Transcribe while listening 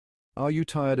Are you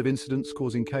tired of incidents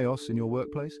causing chaos in your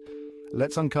workplace?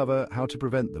 Let's uncover how to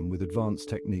prevent them with advanced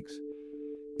techniques.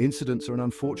 Incidents are an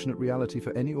unfortunate reality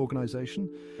for any organization,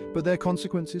 but their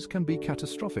consequences can be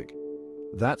catastrophic.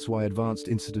 That's why advanced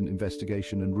incident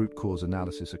investigation and root cause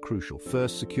analysis are crucial.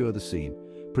 First, secure the scene.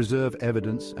 Preserve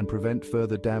evidence and prevent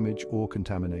further damage or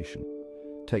contamination.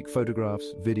 Take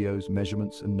photographs, videos,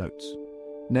 measurements, and notes.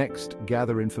 Next,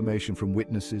 gather information from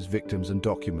witnesses, victims, and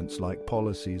documents like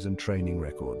policies and training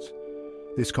records.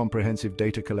 This comprehensive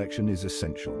data collection is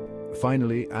essential.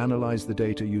 Finally, analyze the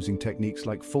data using techniques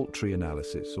like fault tree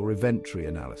analysis or event tree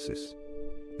analysis.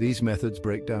 These methods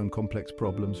break down complex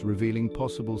problems, revealing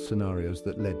possible scenarios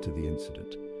that led to the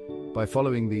incident. By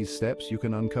following these steps, you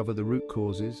can uncover the root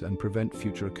causes and prevent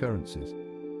future occurrences.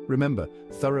 Remember,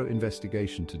 thorough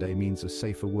investigation today means a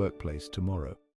safer workplace tomorrow.